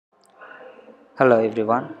Hello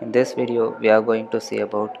everyone, in this video we are going to see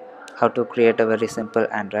about how to create a very simple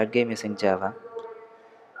Android game using Java.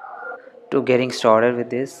 To getting started with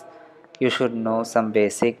this, you should know some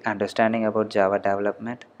basic understanding about Java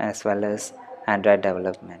development as well as Android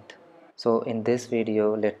development. So in this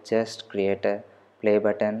video, let's just create a play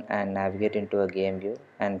button and navigate into a game view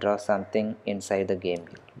and draw something inside the game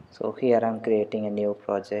view. So here I am creating a new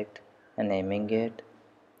project and naming it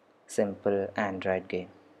simple Android game.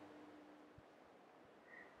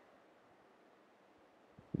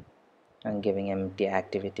 I'm giving empty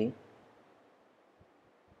activity.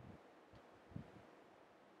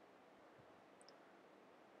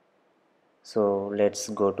 So let's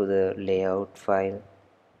go to the layout file.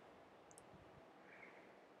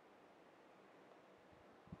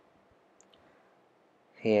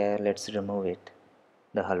 Here let's remove it,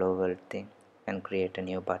 the hello world thing, and create a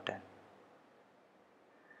new button.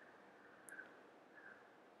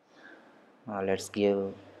 Let's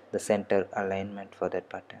give the center alignment for that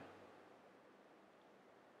button.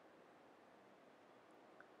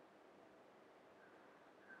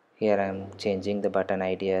 Here I am changing the button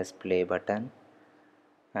ID as play button,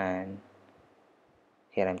 and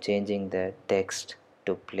here I am changing the text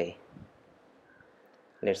to play.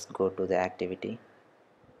 Let's go to the activity,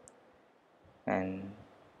 and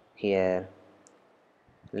here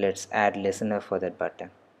let's add listener for that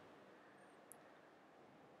button.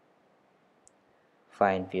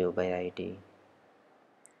 Find view by ID.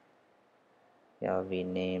 Yeah, we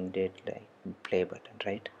named it like play button,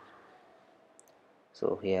 right?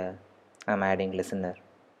 So here I'm adding listener.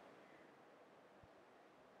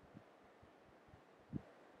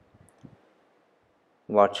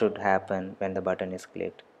 What should happen when the button is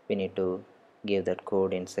clicked? We need to give that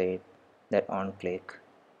code inside that on click.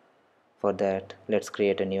 For that, let's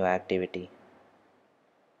create a new activity.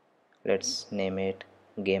 Let's name it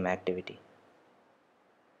game activity.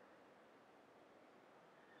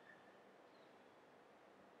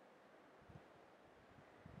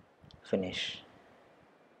 Finish.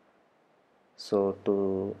 So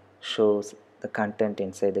to show the content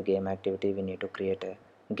inside the game activity, we need to create a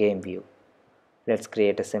game view. Let's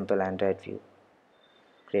create a simple Android view.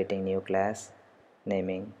 Creating new class,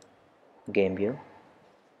 naming game view.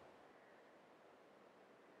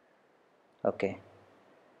 Okay,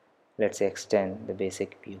 let's extend the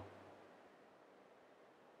basic view.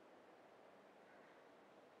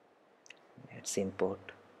 Let's import.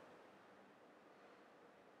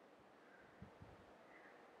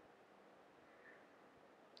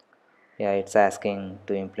 Yeah, it's asking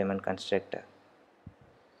to implement constructor.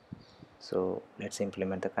 So let's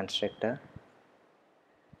implement the constructor.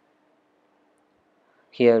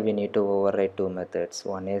 Here we need to override two methods.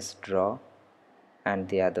 One is draw and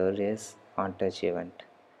the other is on touch event.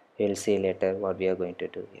 We'll see later what we are going to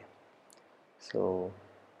do here. So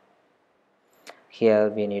here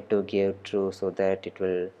we need to give true so that it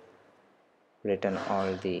will return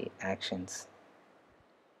all the actions.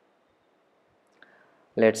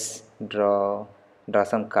 Let's draw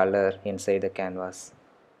some color inside the canvas,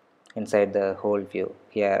 inside the whole view.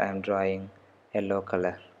 Here I am drawing yellow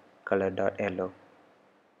color dot yellow.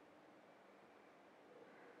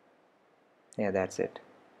 Yeah, that's it.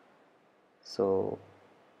 So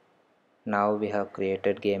now we have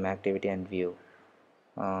created game activity and view.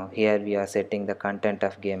 Here we are setting the content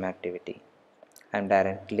of game activity. I'm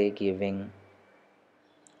directly giving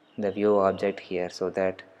the view object here so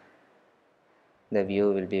that the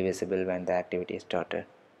view will be visible when the activity is started.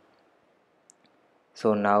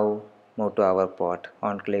 So now move to our part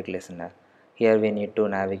on click listener. Here we need to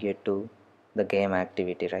navigate to the game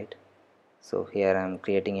activity, right? So here I'm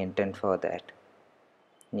creating intent for that.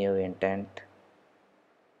 New intent,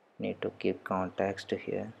 need to keep context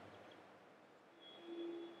here.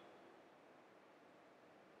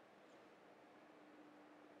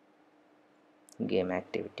 Game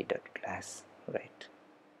activity dot class, right?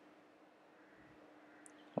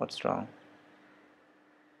 What's wrong?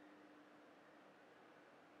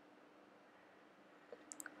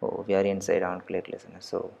 Oh, we are inside on click listener,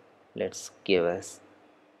 so let's give us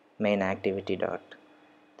main activity dot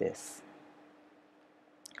this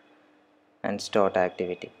and start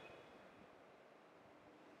activity.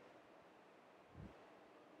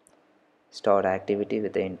 Start activity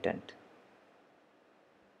with the intent.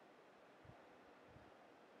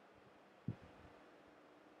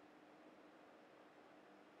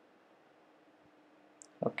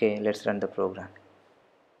 Okay, let's run the program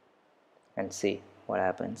and see what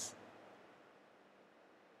happens.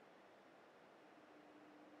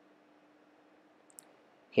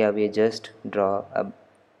 Here we just draw a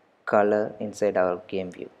color inside our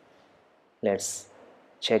game view. Let's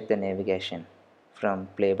check the navigation. from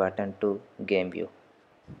play button to game view.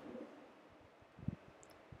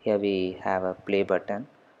 Here we have a play button.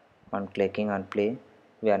 On clicking on play,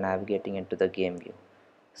 we are navigating into the game view.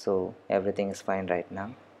 So everything is fine right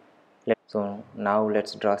now. So now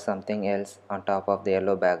let's draw something else on top of the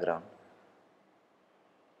yellow background.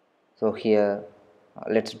 So here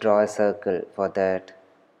let's draw a circle. For that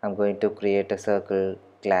I'm going to create a circle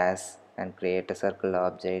class and create a circle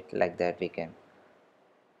object. Like that we can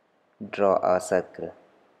draw a circle.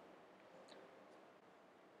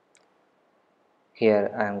 Here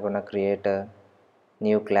I am going to create a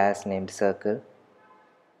new class named circle.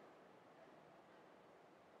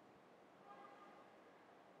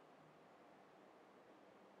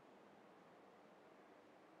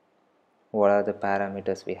 What are the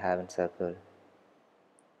parameters we have in circle?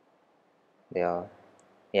 They are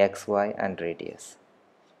x, y and radius.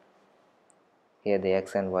 Here the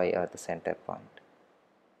x and y are the center point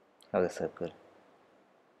of the circle.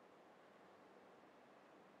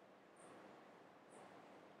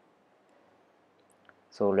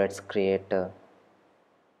 So let's create a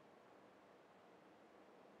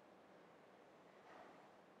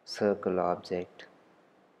circle object,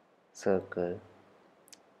 circle,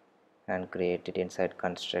 and create it inside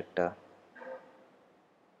constructor.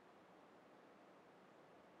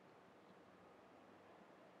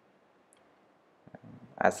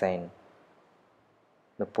 Assign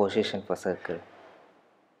the position for circle.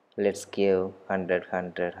 Let's give 100,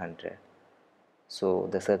 100, 100. So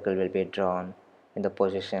the circle will be drawn in the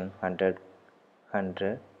position 100,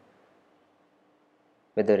 100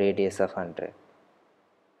 with the radius of 100.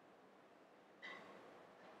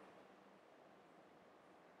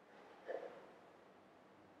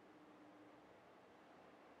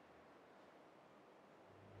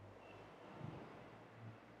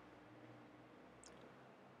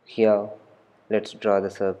 Here let's draw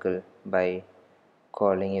the circle by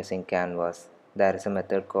calling using canvas. There is a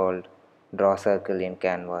method called draw circle in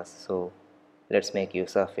canvas, so let's make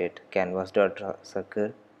use of it. Canvas.draw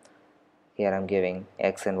circle. Here I'm giving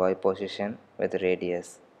x and y position with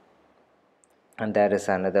radius, and there is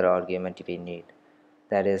another argument we need,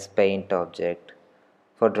 that is paint object.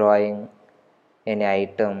 For drawing any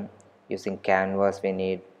item using canvas,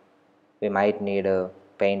 we might need a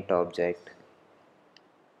paint object.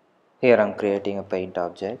 Here I'm creating a paint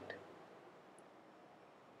object,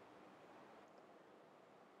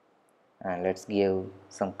 and let's give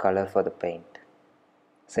some color for the paint.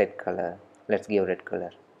 Set color, let's give red color.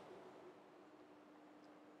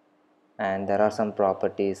 And there are some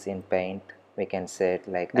properties in paint we can set,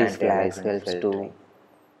 like these flags helps to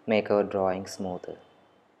make our drawing smoother.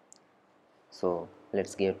 So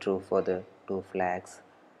let's give true for the two flags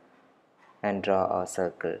and draw a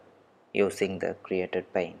circle using the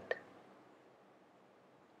created paint.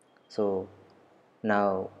 So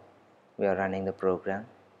now we are running the program.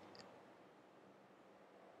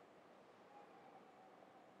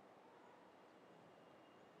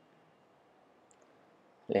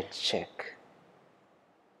 Let's check.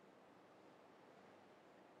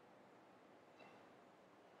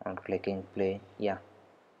 On clicking play, yeah,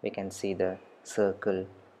 we can see the circle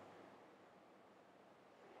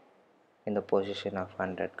in the position of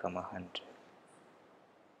 100, 100.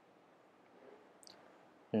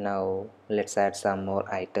 Now let's add some more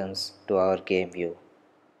items to our game view.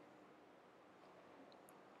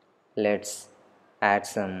 Let's add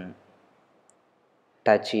some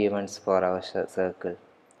touch events for our circle.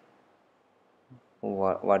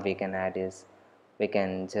 What we can add is, we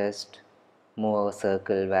can just move our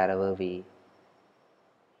circle wherever we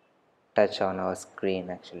touch on our screen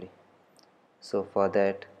actually. So for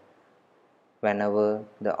that, whenever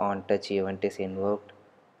the on touch event is invoked,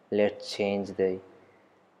 let's change the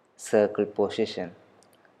circle position.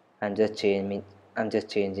 I'm just changing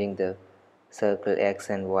the circle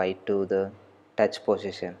x and y to the touch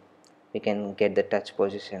position. We can get the touch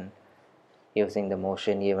position using the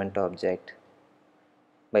motion event object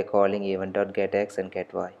by calling event.getX and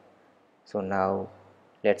getY. So now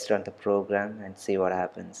let's run the program and see what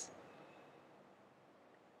happens.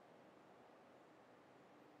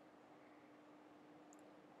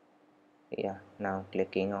 Yeah, now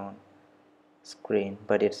clicking on screen,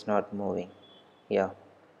 but it's not moving. Yeah,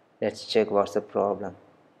 let's check what's the problem.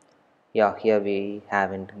 Yeah, here we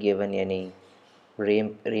haven't given any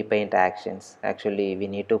repaint actions. Actually we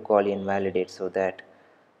need to call invalidate so that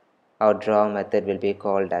our draw method will be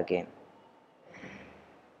called again,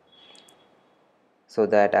 so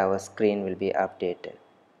that our screen will be updated.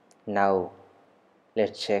 Now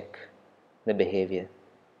let's check the behavior.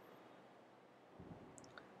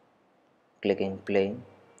 Clicking play,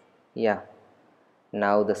 yeah,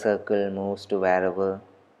 Now the circle moves to wherever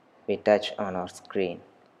we touch on our screen.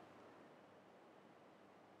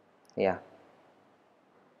 Yeah,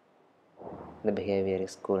 the behavior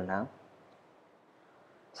is cool now.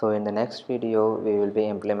 So in the next video we will be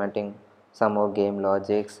implementing some more game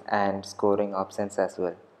logics and scoring options as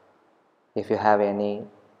well. If you have any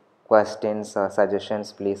questions or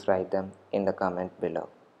suggestions, please write them in the comment below.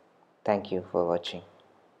 Thank you for watching.